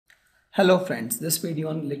Hello friends, this video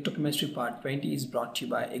on electrochemistry part 20 is brought to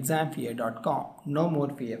you by examfear.com. No more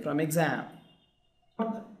fear from exam.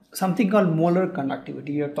 Something called molar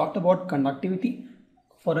conductivity. We have talked about conductivity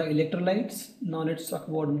for electrolytes. Now let's talk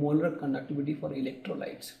about molar conductivity for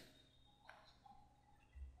electrolytes.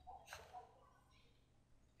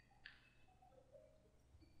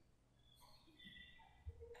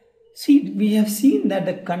 See, we have seen that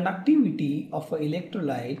the conductivity of an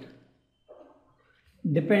electrolyte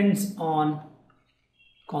depends on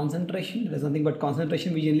concentration. There is nothing but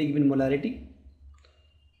concentration. We generally given molarity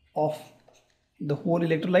of the whole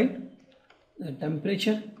electrolyte, the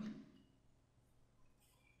temperature,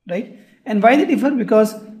 right? And why they differ?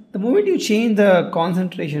 Because the moment you change the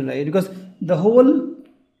concentration, right? Because the whole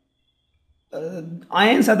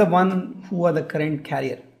ions are the one who are the current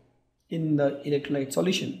carrier in the electrolyte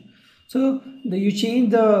solution. So you change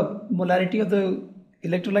the molarity of the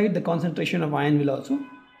electrolyte, the concentration of ion will also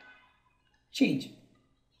change,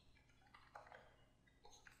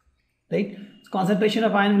 right? So concentration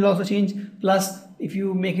of ion will also change, plus if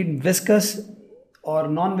you make it viscous or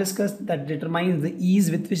non-viscous, that determines the ease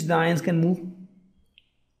with which the ions can move,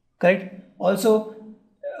 correct? Also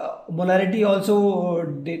molarity also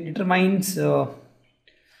determines how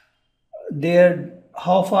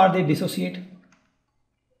far they dissociate.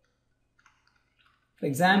 For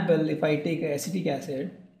example, if I take acetic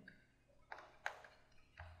acid,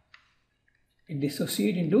 it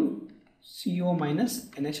dissociates into CO minus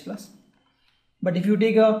NH plus. But if you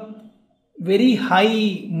take a very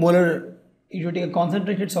high molar, if you take a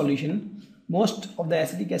concentrated solution, most of the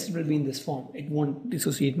acetic acid will be in this form. It won't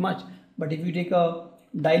dissociate much. But if you take a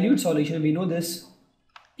dilute solution, we know this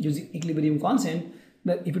using equilibrium constant,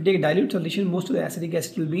 that if you take a dilute solution, most of the acetic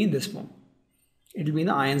acid will be in this form. It will be in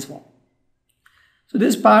the ions form. So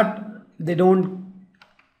this part, they don't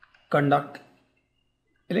conduct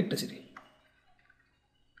electricity,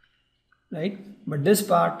 right? But this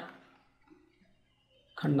part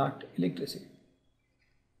conduct electricity.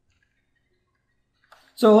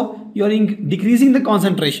 So you're decreasing the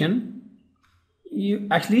concentration. You're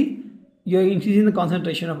increasing the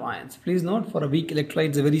concentration of ions. Please note, for a weak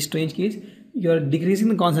electrolyte, it's a very strange case. You're decreasing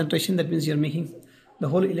the concentration. That means you're making the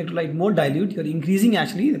whole electrolyte more dilute. You're increasing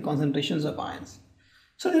actually the concentrations of ions.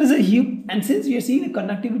 So there is a huge, and since we are seeing the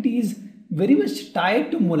conductivity is very much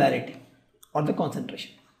tied to molarity or the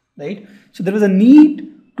concentration, right? So there was a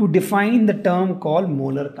need to define the term called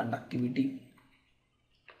molar conductivity.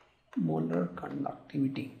 Molar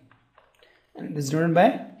conductivity, and it is denoted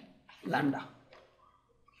by lambda.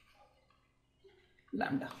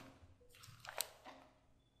 Lambda.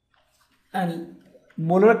 And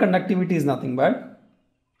molar conductivity is nothing but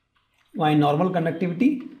my normal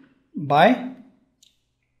conductivity by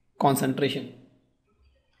concentration,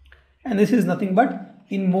 and this is nothing but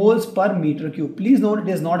in moles per meter cube. Please note, it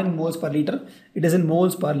is not in moles per liter, it is in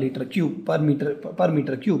moles per liter cube, per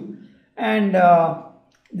meter cube. And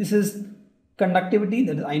this is conductivity,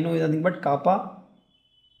 that I know is nothing but kappa,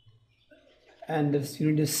 and this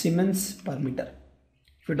unit is Siemens per meter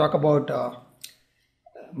if you talk about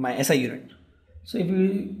my SI unit. So if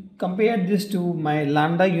you compare this to my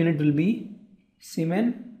lambda unit, will be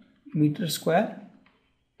Siemens meter square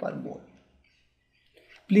per mole.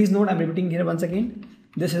 Please note, I'm repeating here once again,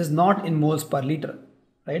 this is not in moles per liter,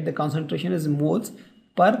 right? The concentration is in moles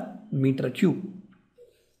per meter cube.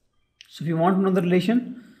 So if you want to know the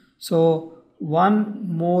relation, so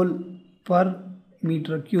 1 mole per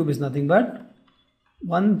meter cube is nothing but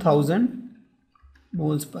 1000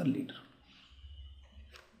 moles per liter.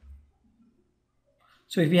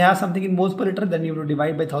 So if you have something in moles per liter, then you have to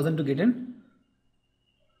divide by 1000 to get in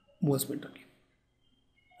moles per meter cube,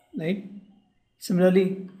 right?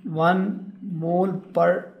 Similarly, 1 mole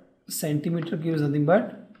per centimeter cube is nothing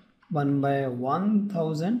but 1 by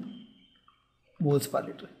 1000 moles per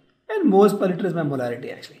liter, and moles per liter is my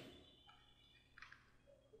molarity actually.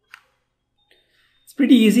 It's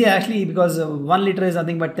pretty easy actually, because 1 liter is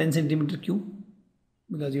nothing but 10 centimeter cube,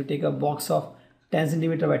 because you take a box of 10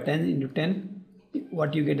 centimeter by 10 into 10,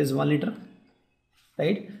 what you get is 1 liter,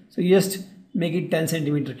 right? So you just make it 10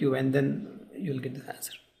 centimeter cube and then you'll get the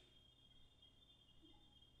answer.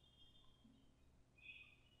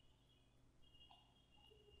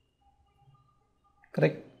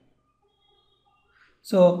 Correct?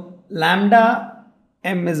 So lambda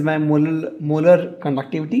m is my molar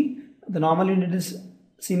conductivity. The normal unit is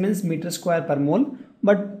Siemens meter square per mole,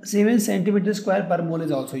 but Siemens centimeter square per mole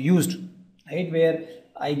is also used, right? Where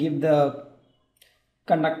I give the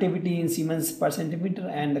conductivity in Siemens per centimeter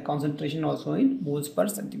and the concentration also in moles per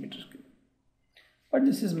centimeter cube. But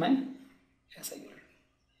this is my SI unit.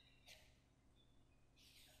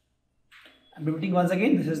 I'm repeating once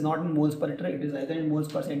again, this is not in moles per liter, it is either in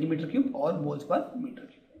moles per centimeter cube or moles per meter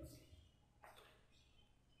cube.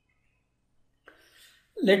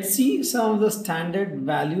 Let's see some of the standard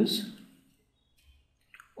values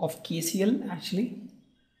of KCl actually.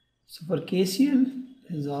 So for KCl,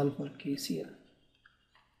 this is all for KCl.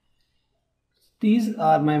 These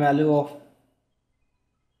are my value of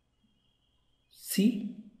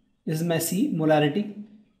C. This is my C, molarity.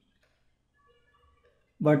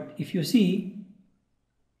 But if you see,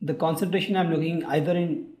 the concentration I'm looking either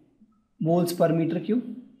in moles per meter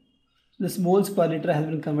cube. So this moles per liter has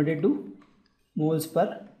been converted to moles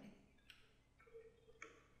per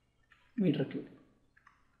meter cube.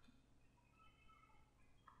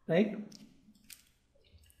 Right?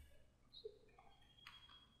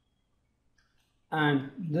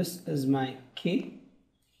 And this is my K.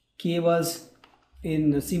 K was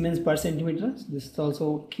in Siemens per centimeter. This is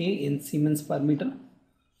also K in Siemens per meter.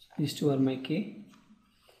 These two are my K.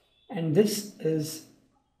 And this is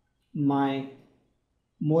my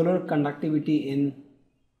molar conductivity in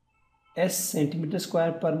S centimeter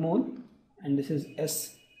square per mole, and this is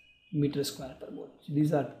S meter square per mole. So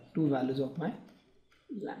these are two values of my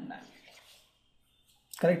lambda.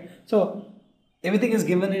 Correct. So everything is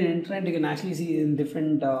given in internet. You can actually see in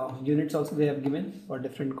different units also they have given for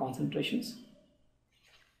different concentrations.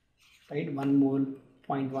 Right, 1 mole,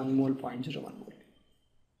 0.1 mole, 0.01 mole.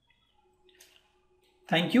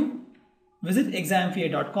 Thank you. Visit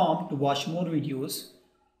examfear.com to watch more videos,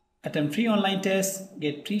 attempt free online tests,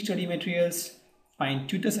 get free study materials, find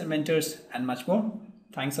tutors and mentors, and much more.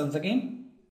 Thanks once again.